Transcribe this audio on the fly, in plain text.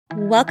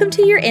Welcome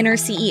to Your Inner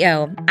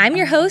CEO. I'm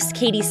your host,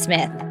 Katie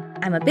Smith.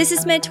 I'm a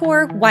business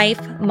mentor,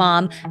 wife,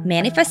 mom,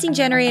 manifesting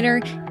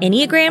generator,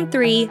 Enneagram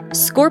 3,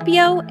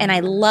 Scorpio, and I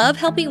love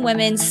helping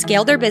women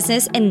scale their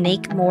business and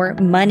make more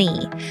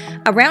money.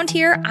 Around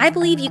here, I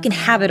believe you can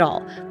have it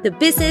all: the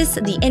business,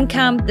 the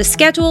income, the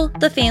schedule,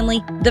 the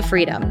family, the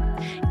freedom.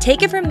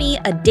 Take it from me,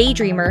 a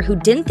daydreamer who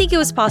didn't think it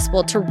was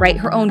possible to write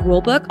her own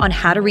rulebook on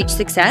how to reach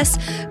success,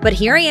 but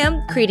here I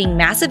am creating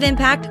massive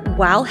impact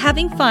while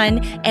having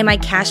fun, and my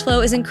cash flow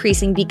is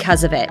increasing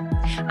because of it.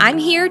 I'm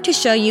here to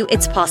show you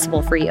it's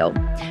possible for you.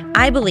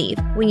 I believe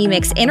when you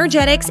mix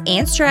energetics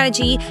and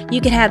strategy,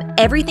 you can have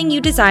everything you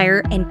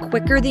desire and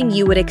quicker than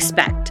you would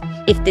expect.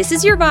 If this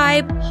is your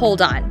vibe,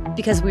 hold on,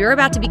 because we're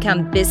about to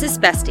become business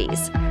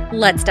besties.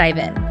 Let's dive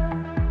in.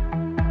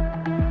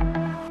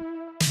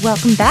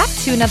 Welcome back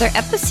to another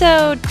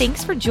episode.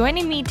 Thanks for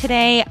joining me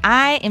today.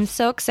 I am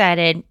so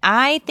excited.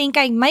 I think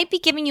I might be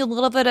giving you a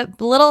little bit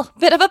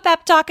of a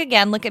pep talk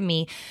again. Look at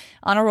me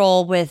on a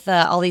roll with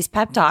all these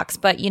pep talks.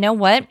 But you know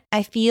what?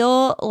 I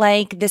feel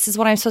like this is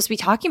what I'm supposed to be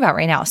talking about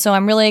right now. So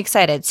I'm really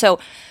excited. So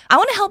I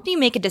want to help you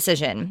make a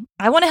decision.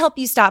 I want to help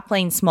you stop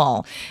playing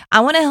small.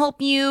 I want to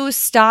help you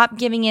stop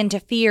giving in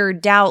to fear,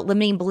 doubt,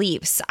 limiting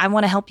beliefs. I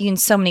want to help you in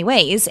so many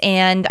ways.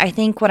 And I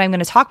think what I'm going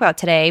to talk about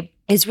today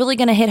is really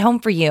going to hit home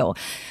for you.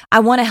 I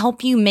want to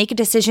help you make a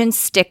decision,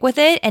 stick with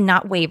it, and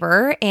not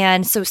waver.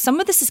 And so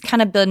some of this has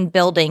kind of been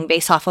building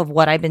based off of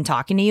what I've been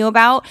talking to you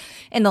about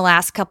in the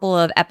last couple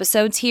of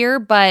episodes here,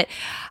 but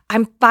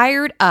I'm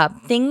fired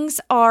up.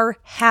 Things are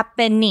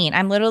happening.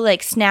 I'm literally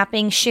like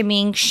snapping,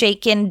 shimmying,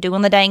 shaking,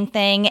 doing the dang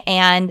thing.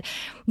 And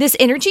this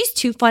energy is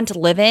too fun to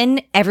live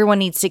in. Everyone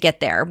needs to get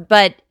there,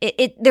 but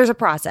there's a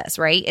process,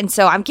 right? And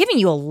so I'm giving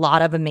you a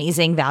lot of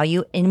amazing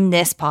value in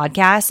this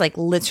podcast, like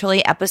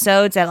literally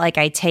episodes that like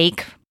I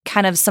take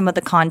kind of some of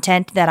the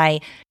content that I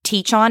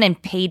teach on in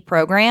paid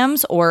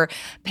programs or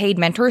paid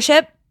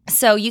mentorship.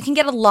 So you can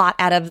get a lot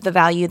out of the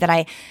value that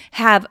I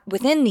have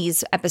within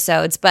these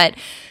episodes. But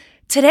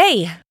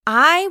today,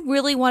 I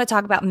really want to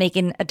talk about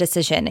making a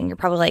decision. And you're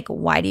probably like,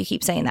 why do you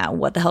keep saying that?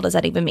 What the hell does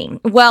that even mean?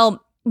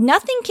 Well,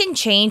 nothing can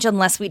change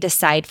unless we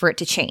decide for it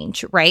to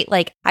change, right?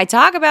 Like I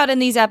talk about in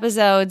these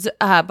episodes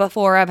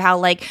before of how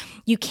like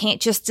you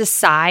can't just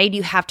decide,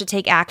 you have to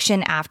take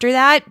action after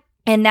that.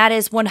 And that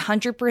is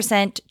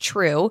 100%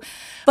 true.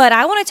 But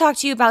I want to talk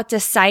to you about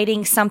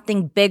deciding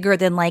something bigger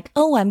than like,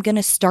 oh, I'm going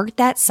to start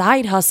that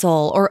side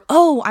hustle, or,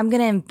 oh, I'm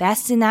going to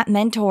invest in that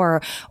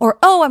mentor, or,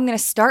 oh, I'm going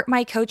to start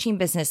my coaching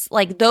business.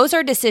 Like those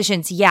are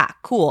decisions. Yeah,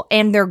 cool.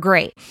 And they're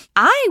great.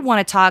 I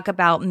want to talk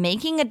about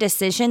making a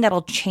decision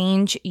that'll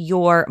change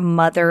your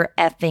mother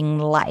effing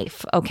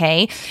life.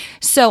 Okay.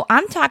 So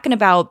I'm talking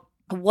about,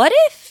 what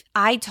if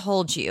I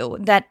told you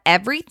that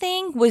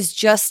everything was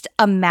just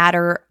a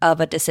matter of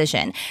a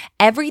decision?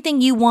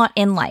 Everything you want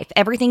in life,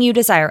 everything you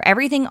desire,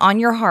 everything on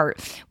your heart.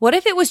 What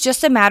if it was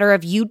just a matter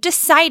of you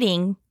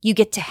deciding you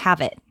get to have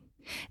it?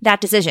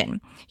 That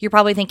decision. You're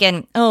probably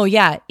thinking, oh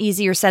yeah,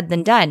 easier said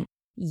than done.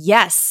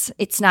 Yes,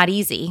 it's not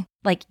easy.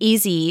 Like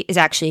easy is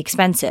actually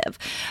expensive,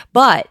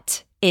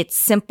 but it's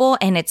simple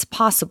and it's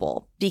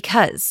possible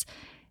because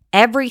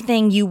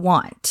everything you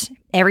want,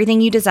 everything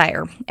you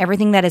desire,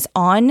 everything that is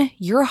on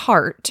your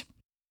heart,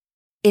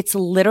 it's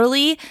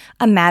literally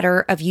a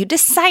matter of you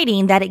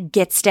deciding that it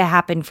gets to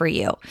happen for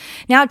you.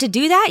 Now, to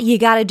do that, you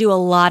got to do a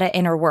lot of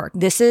inner work.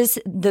 This is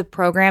the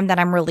program that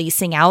I'm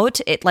releasing out.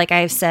 Like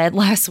I said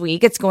last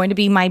week, it's going to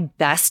be my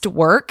best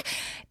work.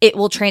 It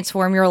will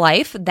transform your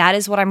life. That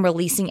is what I'm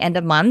releasing end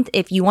of month.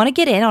 If you want to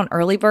get in on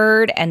early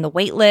bird and the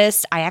wait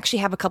list, I actually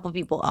have a couple of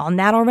people on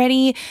that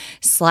already.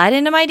 Slide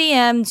into my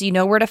DMs. You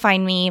know where to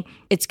find me.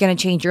 It's going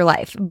to change your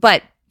life.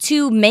 But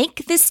to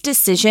make this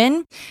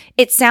decision,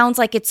 it sounds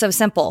like it's so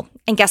simple.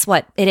 And guess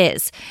what? It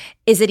is.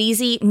 Is it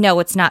easy? No,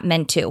 it's not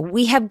meant to.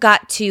 We have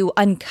got to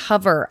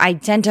uncover,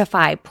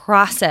 identify,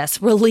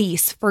 process,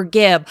 release,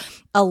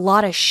 forgive a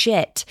lot of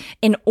shit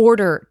in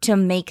order to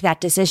make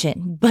that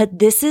decision. But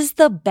this is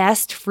the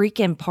best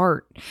freaking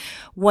part.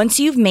 Once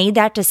you've made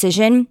that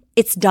decision,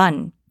 it's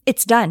done.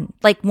 It's done.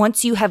 Like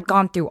once you have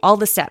gone through all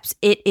the steps,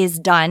 it is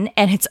done.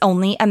 And it's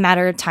only a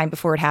matter of time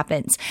before it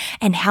happens.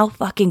 And how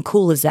fucking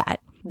cool is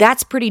that?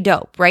 That's pretty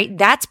dope, right?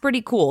 That's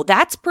pretty cool.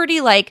 That's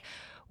pretty like,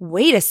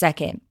 wait a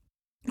second.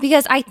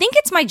 Because I think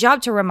it's my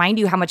job to remind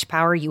you how much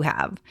power you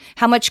have,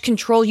 how much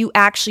control you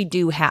actually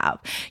do have.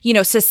 You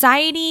know,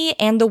 society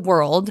and the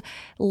world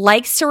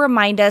likes to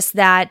remind us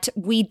that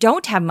we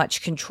don't have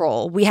much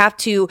control. We have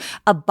to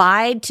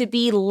abide to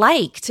be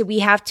liked. We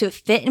have to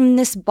fit in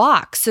this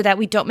box so that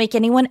we don't make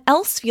anyone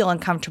else feel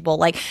uncomfortable.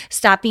 Like,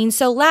 stop being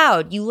so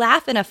loud. You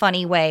laugh in a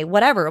funny way,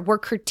 whatever. We're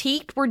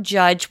critiqued, we're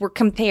judged, we're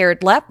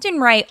compared left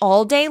and right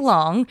all day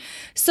long.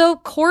 So,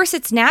 of course,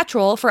 it's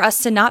natural for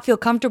us to not feel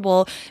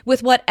comfortable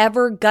with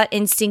whatever gut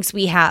instincts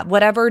we have,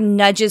 whatever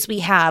nudges we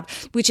have,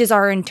 which is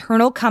our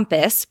internal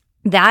compass.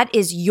 That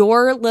is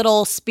your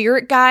little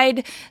spirit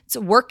guide. It's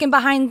working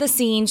behind the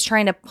scenes,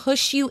 trying to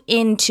push you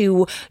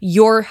into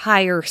your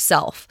higher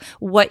self,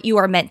 what you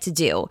are meant to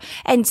do.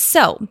 And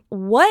so,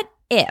 what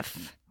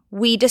if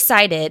we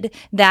decided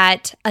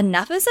that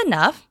enough is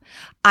enough.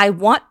 I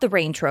want the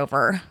Range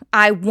Rover.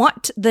 I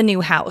want the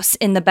new house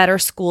in the better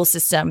school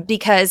system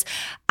because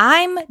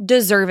I'm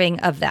deserving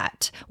of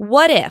that.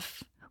 What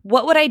if?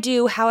 What would I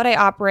do? How would I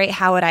operate?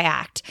 How would I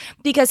act?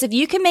 Because if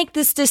you can make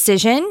this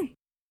decision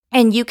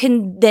and you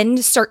can then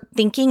start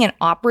thinking and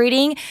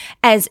operating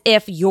as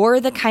if you're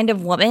the kind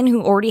of woman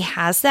who already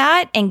has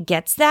that and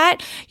gets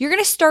that, you're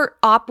going to start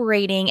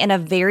operating in a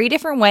very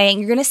different way and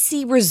you're going to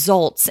see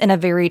results in a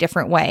very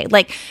different way.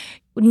 Like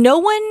no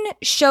one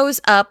shows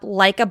up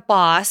like a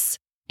boss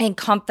and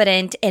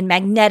confident and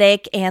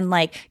magnetic and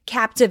like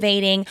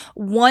captivating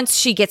once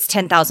she gets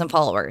 10,000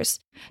 followers.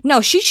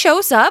 No, she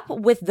shows up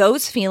with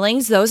those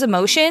feelings, those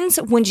emotions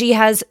when she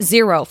has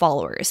 0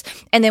 followers.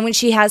 And then when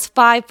she has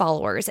 5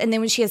 followers. And then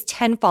when she has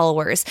 10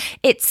 followers.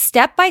 It's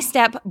step by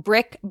step,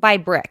 brick by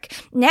brick.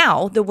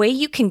 Now, the way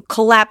you can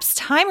collapse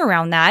time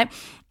around that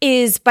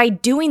is by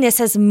doing this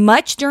as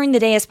much during the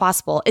day as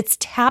possible. It's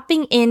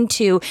tapping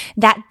into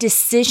that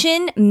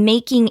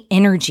decision-making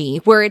energy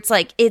where it's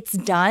like, it's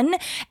done,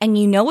 and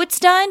you know it's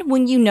done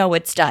when you know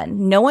it's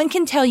done. No one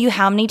can tell you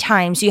how many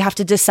times you have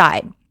to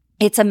decide.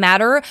 It's a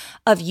matter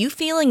of you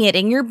feeling it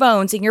in your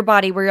bones, in your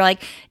body, where you're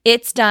like,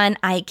 it's done.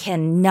 I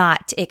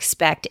cannot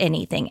expect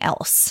anything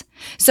else.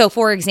 So,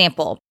 for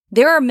example,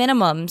 there are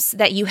minimums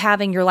that you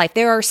have in your life.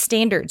 There are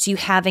standards you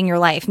have in your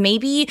life.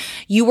 Maybe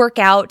you work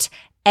out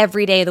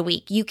every day of the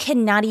week. You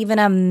cannot even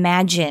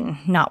imagine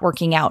not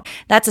working out.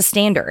 That's a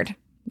standard,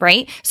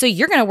 right? So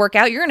you're going to work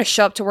out. You're going to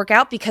show up to work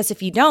out because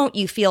if you don't,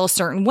 you feel a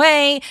certain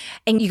way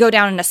and you go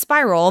down in a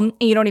spiral and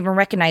you don't even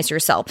recognize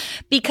yourself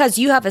because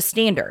you have a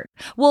standard.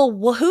 Well,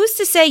 who's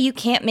to say you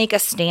can't make a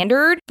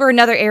standard for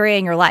another area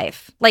in your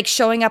life? Like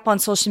showing up on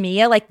social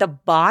media like the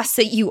boss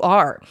that you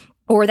are.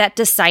 Or that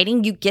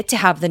deciding you get to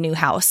have the new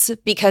house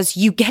because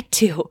you get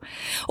to.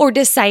 Or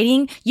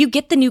deciding you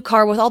get the new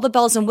car with all the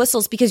bells and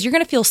whistles because you're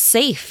going to feel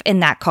safe in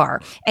that car.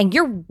 And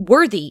you're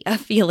worthy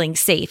of feeling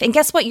safe. And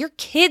guess what? Your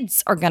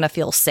kids are going to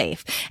feel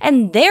safe.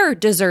 And they're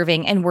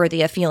deserving and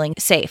worthy of feeling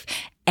safe.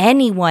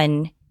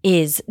 Anyone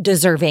is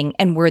deserving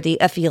and worthy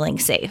of feeling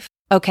safe.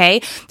 Okay?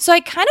 So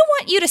I kind of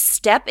want you to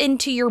step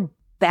into your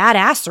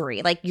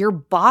badassery, like your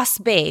boss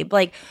babe,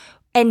 like,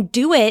 and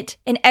do it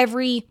in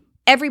every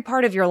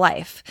part of your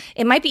life.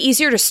 It might be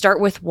easier to start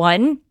with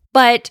one,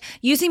 but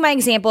using my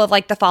example of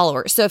like the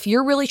followers. So if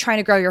you're really trying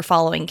to grow your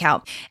following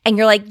count and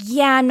you're like,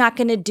 yeah, I'm not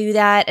going to do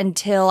that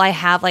until I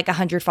have like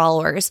 100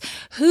 followers.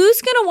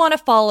 Who's going to want to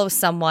follow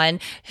someone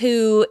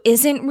who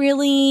isn't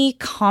really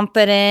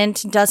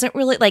confident, doesn't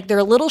really like, they're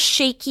a little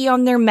shaky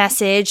on their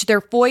message.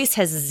 Their voice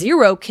has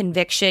 0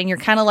 conviction. You're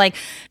kind of like,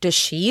 does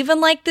she even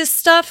like this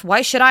stuff?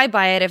 Why should I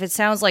buy it if it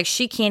sounds like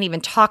she can't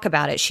even talk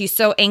about it? She's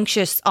so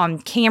anxious on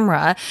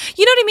camera.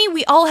 You know what I mean?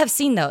 We all have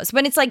seen those,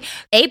 but it's like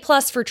A+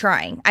 for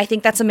trying. I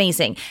think that's amazing.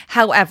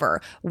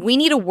 However, we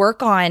need to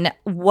work on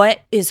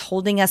what is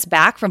holding us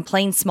back from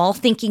playing small,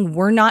 thinking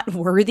we're not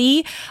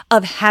worthy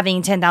of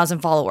having 10,000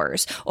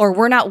 followers, or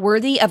we're not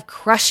worthy of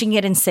crushing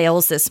it in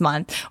sales this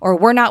month, or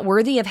we're not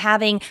worthy of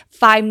having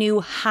 5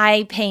 new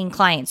high-paying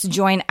clients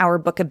join our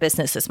book of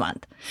business this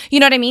month. You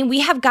know what I mean?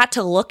 We have got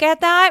to look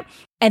at that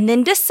and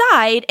then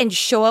decide and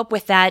show up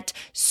with that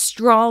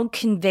strong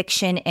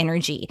conviction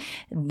energy.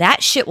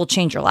 That shit will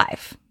change your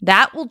life.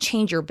 That will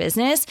change your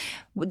business.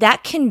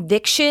 That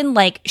conviction,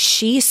 like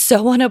she's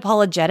so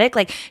unapologetic,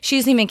 like she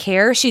doesn't even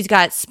care. She's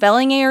got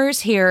spelling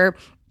errors here.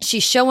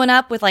 She's showing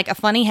up with like a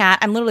funny hat.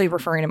 I'm literally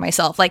referring to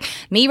myself, like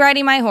me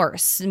riding my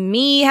horse,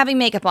 me having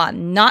makeup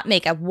on, not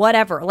makeup,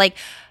 whatever. Like,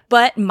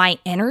 but my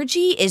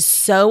energy is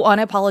so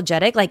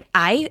unapologetic. Like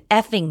I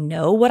effing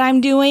know what I'm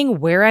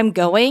doing, where I'm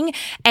going,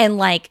 and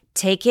like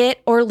take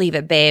it or leave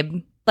it,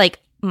 babe. Like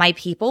my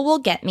people will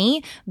get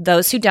me.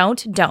 Those who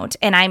don't.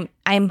 And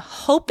I'm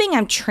hoping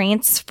I'm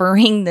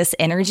transferring this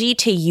energy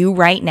to you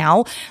right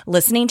now,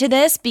 listening to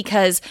this,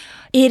 because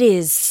it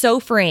is so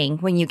freeing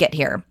when you get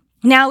here.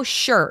 Now,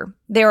 sure,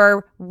 there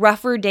are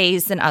rougher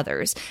days than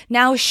others.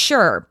 Now,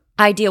 sure,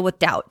 I deal with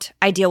doubt.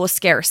 I deal with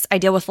scarce. I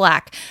deal with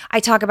lack.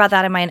 I talk about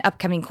that in my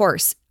upcoming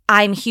course.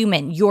 I'm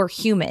human. You're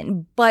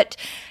human. But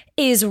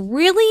is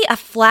really a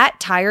flat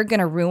tire going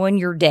to ruin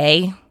your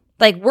day?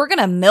 Like we're going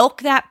to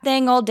milk that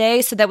thing all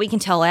day so that we can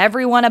tell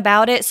everyone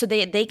about it, so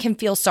they can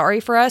feel sorry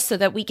for us, so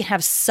that we can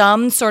have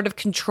some sort of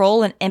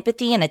control and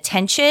empathy and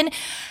attention.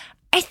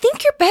 I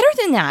think you're better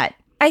than that.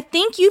 I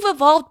think you've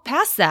evolved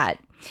past that.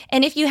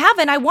 And if you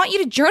haven't, I want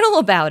you to journal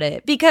about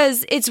it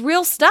because it's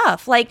real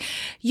stuff. Like,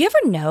 you ever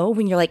know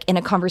when you're like in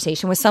a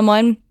conversation with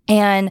someone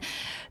and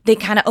they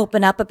kind of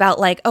open up about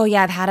like, oh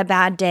yeah, I've had a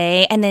bad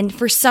day. And then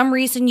for some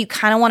reason you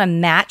kind of want to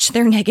match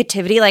their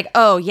negativity. Like,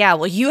 oh yeah,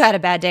 well you had a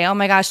bad day. Oh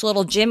my gosh,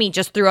 little Jimmy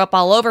just threw up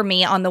all over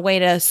me on the way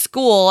to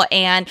school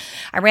and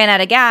I ran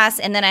out of gas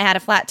and then I had a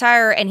flat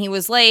tire and he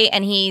was late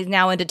and he's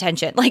now in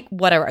detention. Like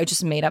whatever. I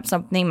just made up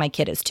something. My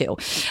kid is 2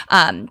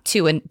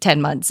 and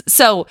 10 months.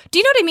 So do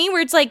you know what I mean?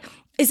 Where it's like,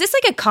 is this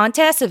like a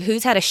contest of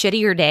who's had a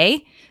shittier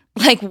day?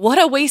 Like, what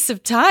a waste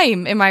of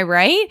time. Am I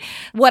right?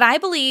 What I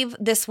believe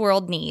this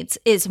world needs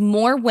is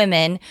more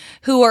women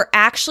who are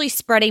actually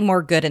spreading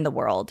more good in the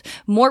world,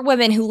 more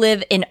women who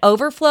live in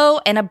overflow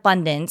and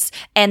abundance,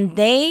 and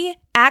they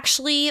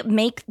actually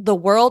make the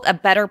world a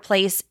better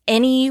place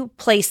any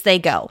place they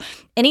go.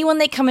 Anyone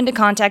they come into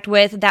contact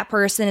with, that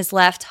person is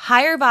left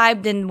higher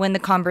vibe than when the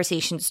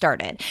conversation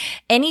started.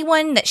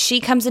 Anyone that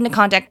she comes into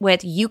contact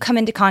with, you come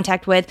into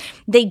contact with,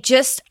 they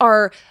just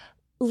are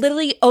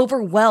literally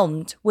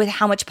overwhelmed with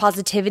how much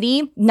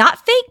positivity,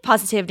 not fake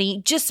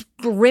positivity, just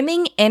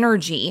brimming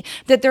energy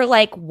that they're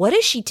like, what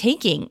is she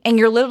taking? And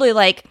you're literally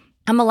like,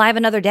 I'm alive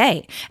another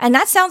day. And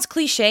that sounds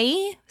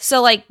cliche.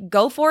 So like,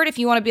 go for it if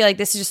you want to be like,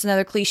 this is just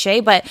another cliche,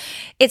 but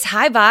it's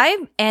high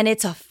vibe and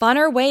it's a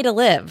funner way to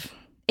live.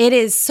 It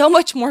is so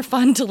much more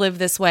fun to live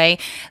this way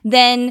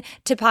than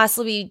to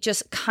possibly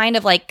just kind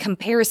of like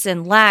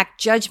comparison, lack,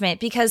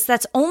 judgment, because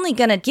that's only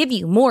going to give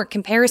you more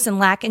comparison,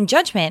 lack, and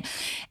judgment.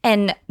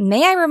 And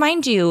may I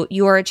remind you,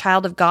 you are a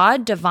child of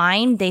God,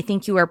 divine. They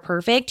think you are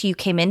perfect. You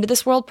came into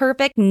this world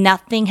perfect.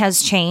 Nothing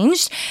has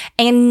changed,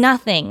 and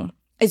nothing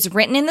is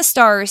written in the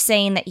stars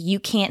saying that you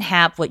can't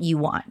have what you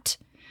want.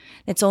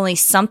 It's only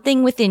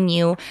something within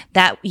you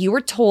that you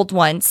were told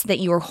once that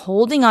you are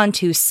holding on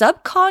to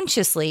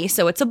subconsciously.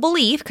 So it's a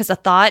belief, because a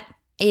thought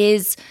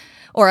is,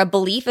 or a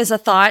belief is a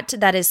thought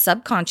that is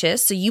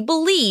subconscious. So you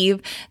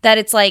believe that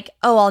it's like,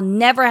 oh, I'll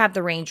never have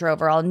the Range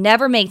Rover. I'll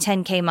never make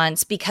 10K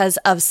months because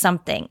of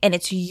something. And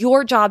it's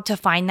your job to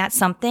find that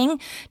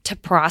something, to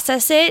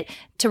process it,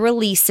 to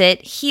release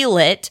it, heal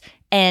it,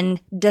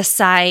 and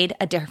decide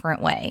a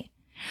different way.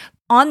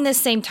 On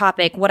this same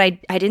topic, what I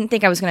didn't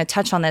think I was going to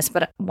touch on this,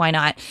 but why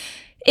not,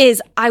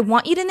 is I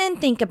want you to then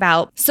think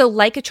about, so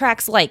like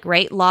attracts like,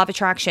 right? Law of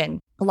attraction.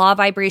 Law of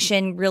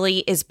vibration really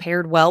is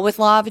paired well with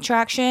law of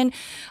attraction.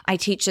 I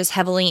teach this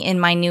heavily in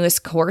my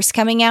newest course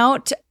coming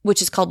out, which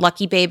is called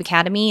Lucky Babe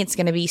Academy. It's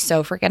going to be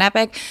so freaking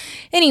epic.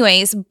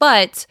 Anyways,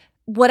 but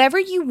whatever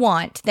you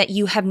want that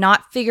you have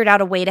not figured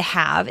out a way to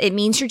have, it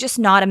means you're just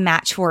not a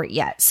match for it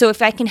yet. So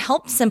if I can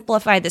help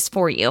simplify this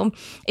for you,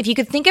 if you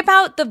could think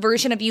about the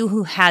version of you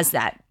who has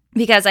that,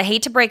 because I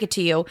hate to break it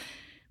to you,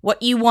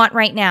 what you want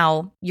right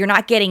now, you're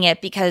not getting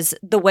it because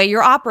the way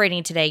you're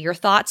operating today, your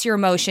thoughts, your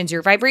emotions,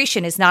 your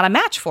vibration is not a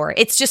match for it.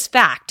 It's just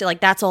fact.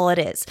 Like, that's all it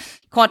is.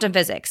 Quantum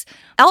physics.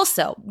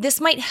 Also, this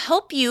might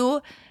help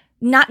you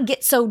not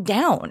get so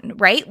down,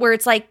 right? Where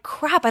it's like,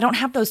 crap, I don't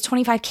have those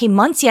 25K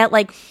months yet.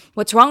 Like,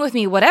 what's wrong with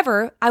me?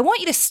 Whatever. I want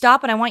you to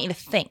stop and I want you to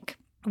think.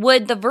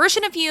 Would the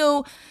version of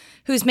you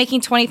who's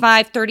making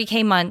 25,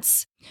 30K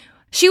months,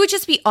 she would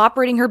just be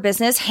operating her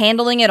business,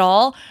 handling it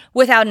all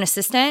without an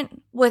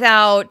assistant,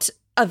 without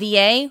a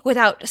VA,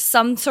 without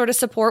some sort of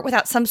support,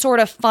 without some sort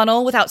of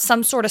funnel, without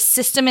some sort of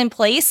system in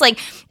place? Like,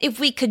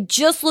 if we could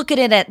just look at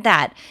it at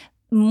that,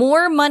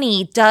 more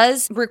money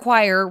does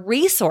require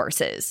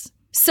resources.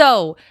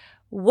 So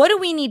what do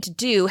we need to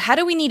do? How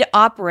do we need to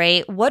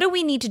operate? What do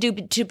we need to do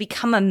to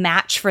become a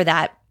match for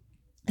that?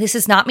 This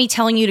is not me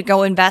telling you to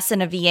go invest in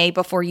a VA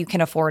before you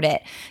can afford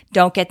it.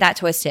 Don't get that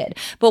twisted.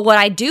 But what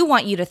I do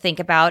want you to think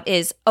about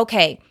is,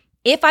 okay,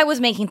 if I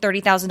was making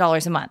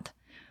 $30,000 a month,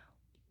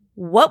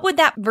 what would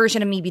that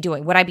version of me be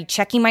doing? Would I be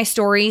checking my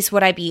stories?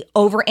 Would I be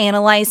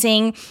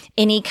overanalyzing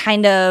any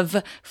kind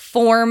of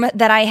form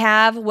that I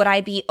have? Would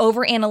I be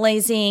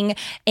overanalyzing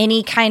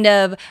any kind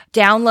of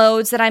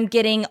downloads that I'm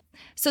getting?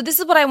 So this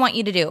is what I want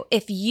you to do.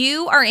 If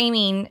you are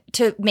aiming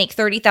to make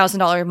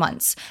 $30,000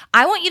 months,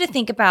 I want you to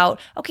think about,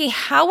 okay,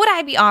 how would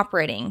I be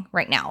operating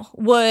right now?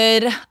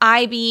 Would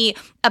I be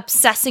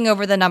obsessing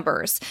over the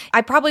numbers?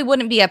 I probably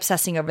wouldn't be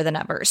obsessing over the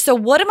numbers. So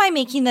what am I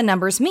making the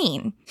numbers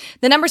mean?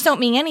 The numbers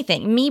don't mean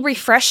anything. Me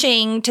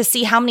refreshing to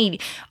see how many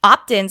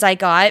opt-ins I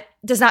got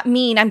does not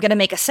mean I'm going to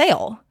make a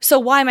sale. So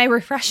why am I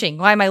refreshing?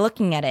 Why am I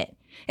looking at it?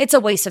 It's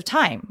a waste of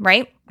time,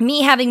 right?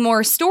 Me having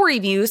more story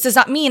views does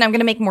not mean I'm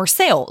going to make more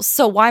sales.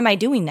 So why am I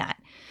doing that?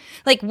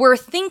 Like, we're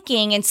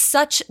thinking in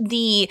such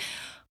the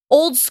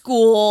old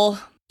school,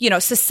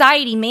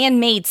 society,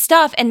 man-made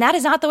stuff. And that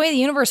is not the way the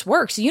universe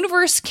works. The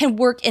universe can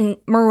work in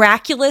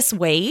miraculous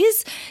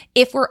ways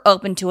if we're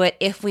open to it,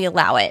 if we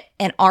allow it.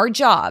 And our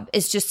job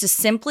is just to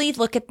simply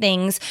look at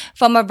things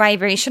from a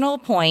vibrational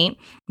point,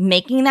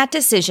 making that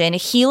decision,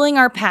 healing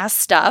our past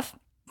stuff,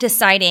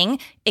 deciding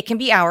it can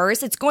be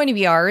ours, it's going to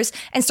be ours,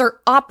 and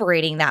start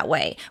operating that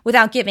way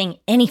without giving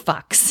any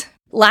fucks.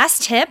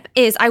 Last tip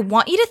is I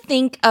want you to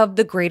think of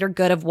the greater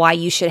good of why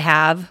you should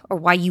have, or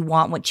why you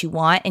want what you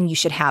want and you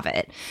should have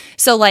it.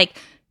 So like,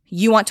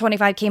 you want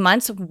 25K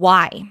months?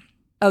 Why?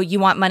 Oh, you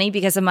want money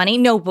because of money?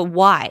 No, but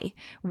why?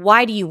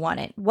 Why do you want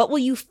it? What will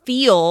you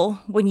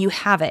feel when you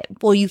have it?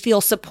 Will you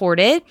feel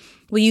supported?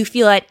 Will you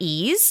feel at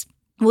ease?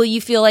 Will you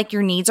feel like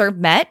your needs are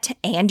met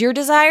and your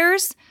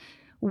desires?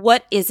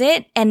 What is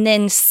it? And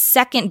then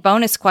second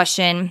bonus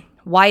question,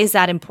 why is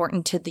that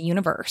important to the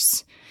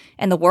universe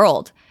and the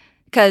world?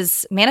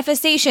 Because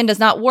manifestation does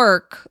not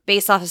work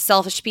based off of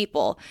selfish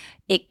people.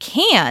 It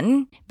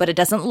can, but it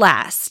doesn't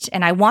last.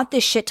 And I want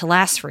this shit to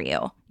last for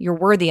you. You're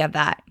worthy of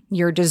that.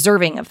 You're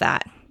deserving of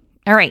that.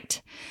 All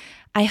right.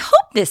 I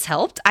hope this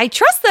helped. I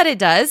trust that it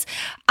does.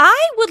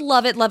 I would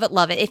love it, love it,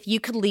 love it if you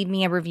could leave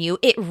me a review.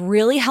 It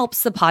really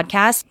helps the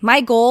podcast. My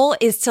goal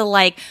is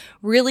to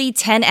really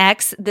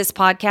 10x this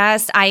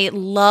podcast. I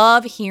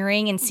love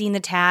hearing and seeing the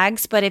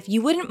tags, but if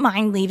you wouldn't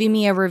mind leaving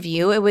me a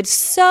review, it would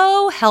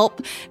so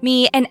help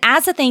me. And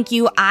as a thank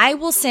you, I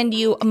will send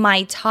you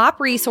my top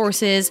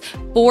resources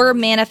for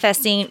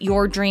manifesting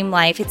your dream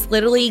life. It's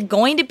literally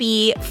going to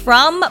be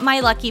from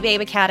my Lucky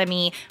Babe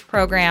Academy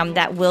program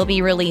that will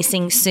be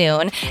releasing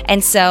soon.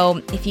 And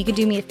so if you could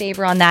do me a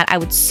favor on that, I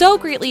would so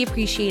greatly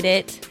appreciate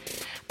it.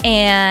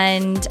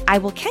 And I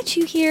will catch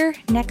you here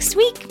next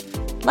week.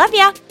 Love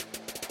ya.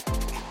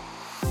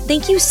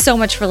 Thank you so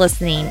much for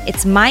listening.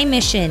 It's my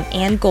mission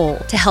and goal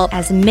to help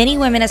as many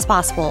women as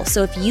possible.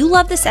 So if you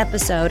love this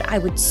episode, I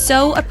would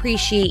so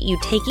appreciate you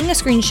taking a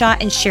screenshot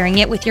and sharing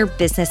it with your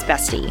business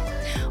bestie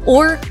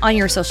or on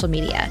your social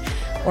media.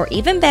 Or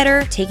even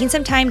better, taking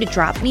some time to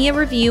drop me a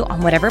review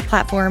on whatever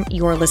platform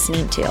you're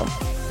listening to.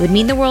 It would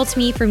mean the world to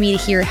me for me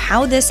to hear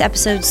how this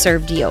episode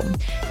served you.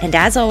 And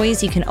as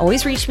always, you can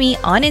always reach me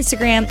on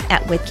Instagram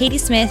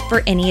 @WithKatieSmith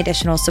for any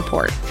additional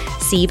support.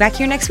 See you back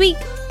here next week.